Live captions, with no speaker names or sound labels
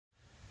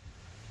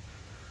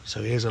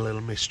So here's a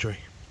little mystery.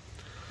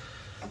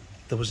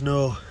 There was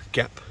no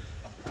gap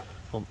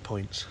on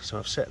points, so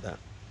I've set that.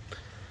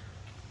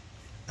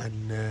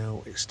 And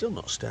now it's still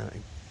not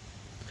starting.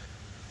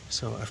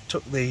 So I've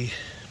took the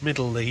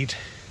middle lead,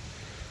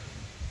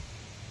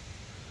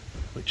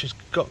 which has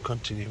got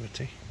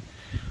continuity,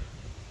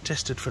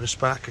 tested for a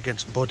spark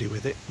against body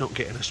with it, not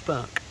getting a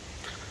spark.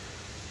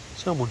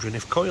 So I'm wondering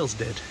if coil's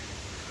dead.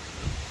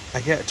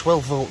 I get a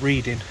 12 volt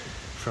reading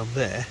from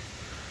there,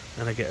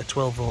 and I get a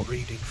 12 volt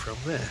reading from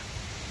there.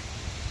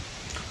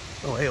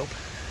 Oh, hey up,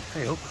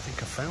 I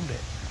think I found it.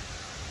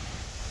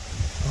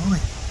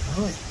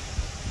 Right,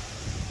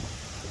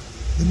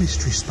 the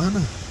mystery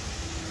spanner.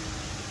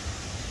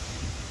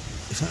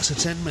 If that's a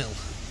 10mm,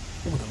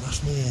 I'm gonna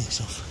laugh my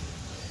ass off.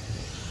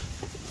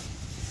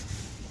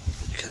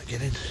 Can't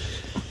get in.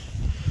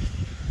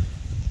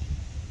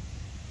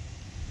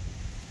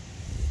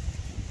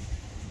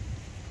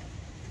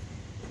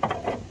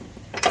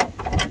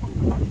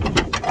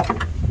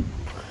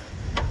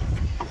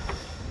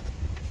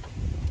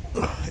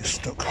 Oh, it's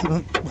stuck. Hang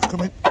on, I'm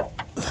coming.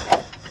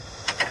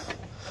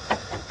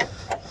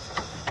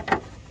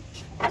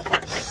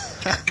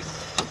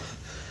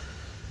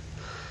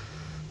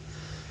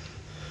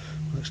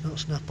 It's not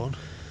snap-on,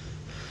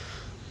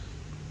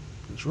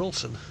 it's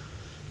Rolson.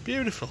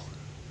 Beautiful.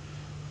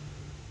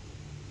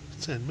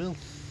 10mm.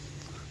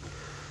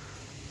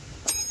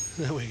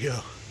 There we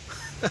go.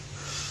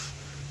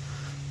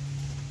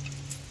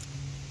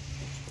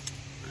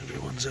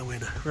 Everyone's a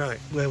winner. Right,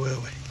 where were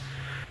we?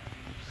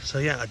 So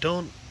yeah, I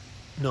don't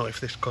know if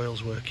this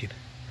coil's working.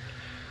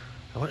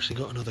 I've actually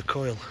got another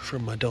coil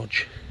from my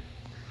Dodge,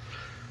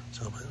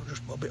 so I'll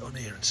just bob it on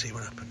here and see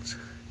what happens.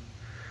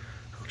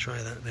 I'll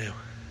try that now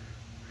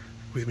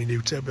with my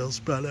new 10mm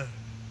spanner.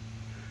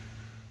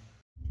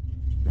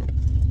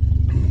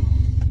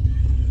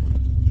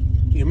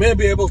 You may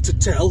be able to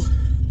tell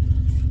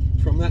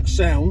from that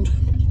sound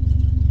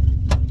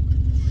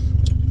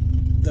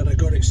that I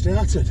got it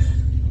started.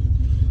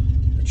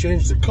 I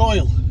changed the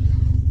coil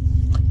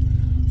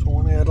from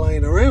one I had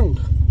lying around,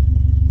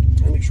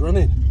 and it's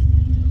running.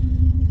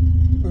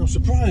 And I'm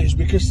surprised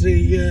because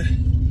the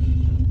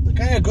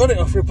guy I got it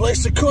off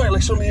replaced the coil.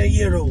 It's only a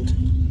year old.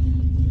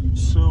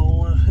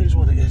 So here's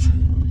what it is.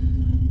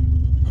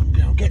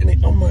 I'm getting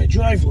it on my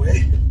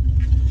driveway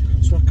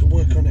so I can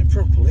work on it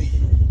properly.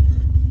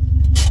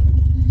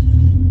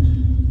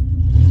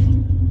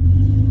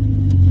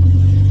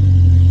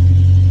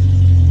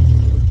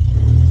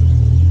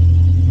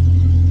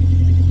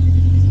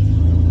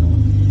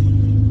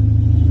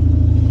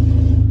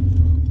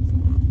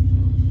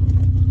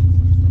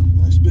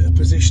 Nice bit of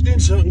positioning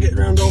so I can get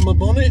around on my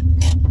bonnet.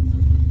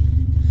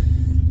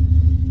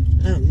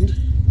 And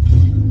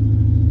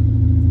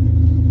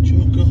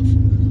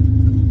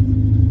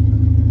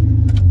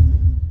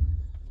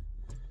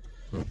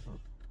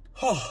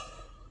oh,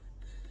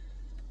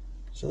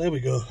 so there we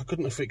go. I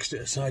couldn't have fixed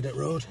it aside that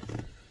road.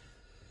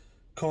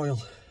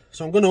 Coil.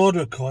 So I'm going to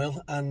order a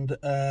coil and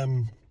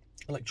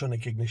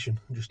electronic ignition.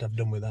 I'll just have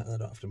done with that. I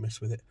don't have to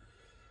mess with it.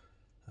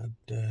 I'd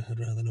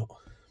rather not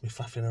be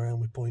faffing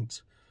around with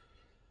points.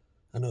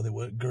 I know they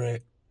work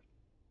great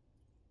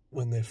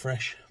when they're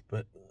fresh,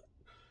 but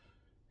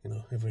you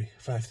know, every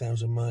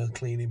 5,000 mile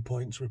cleaning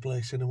points,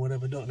 replacing and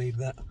whatever, don't need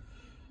that.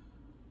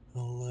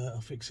 I'll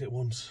fix it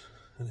once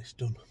and it's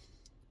done.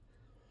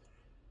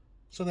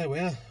 So there we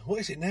are. What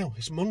is it now?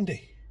 It's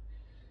Monday.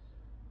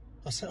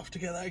 I set off to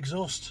get that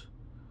exhaust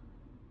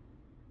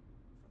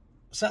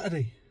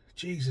Saturday.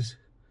 Jesus.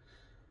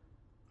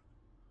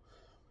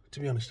 To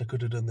be honest, I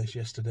could have done this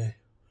yesterday.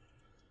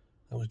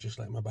 I was just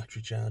letting my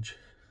battery charge.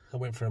 I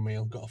went for a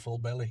meal, got a full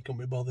belly,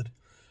 couldn't be bothered.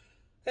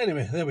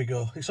 Anyway, there we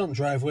go. It's on the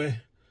driveway.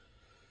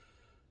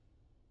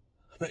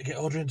 I better get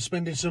ordering and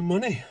spending some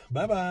money.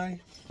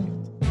 Bye-bye.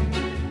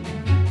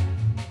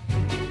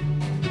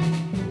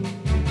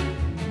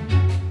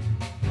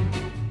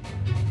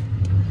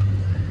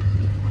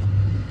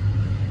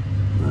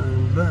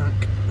 I'm back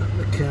at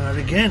the car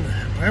again.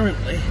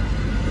 Apparently,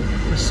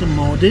 there's some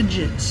more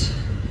digits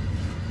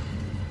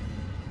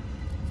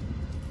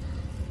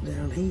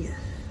down here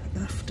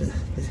after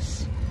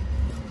this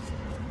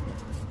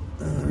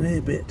RA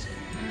bit.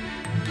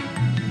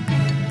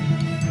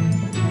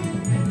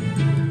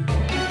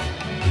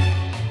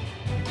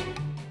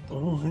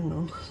 Oh, hang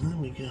on, there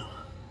we go.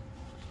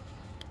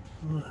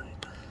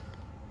 Right.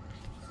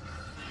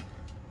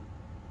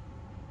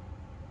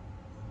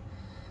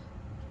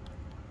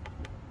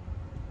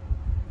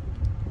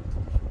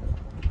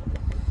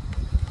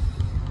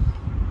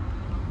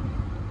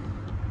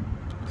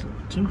 So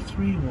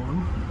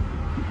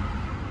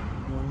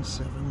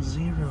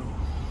 231170.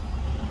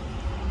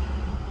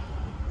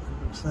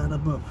 What's that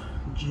above?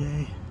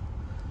 J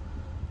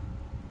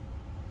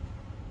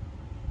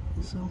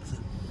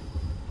something.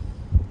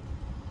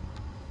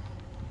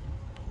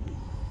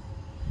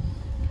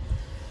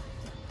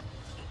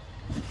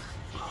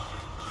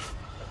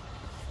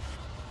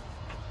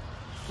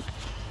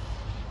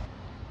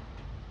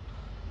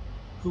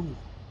 Who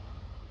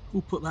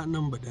put that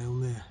number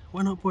down there?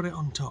 Why not put it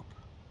on top?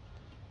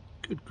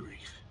 Good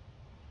grief.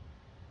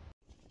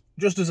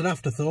 just as an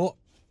afterthought,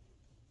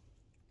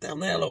 down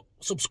there, look,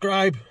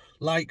 subscribe,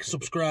 like,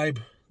 subscribe,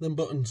 them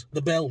buttons,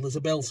 the bell, there's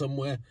a bell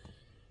somewhere.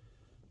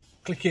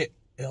 Click it,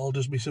 it'll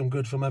just be some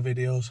good for my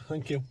videos.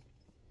 Thank you.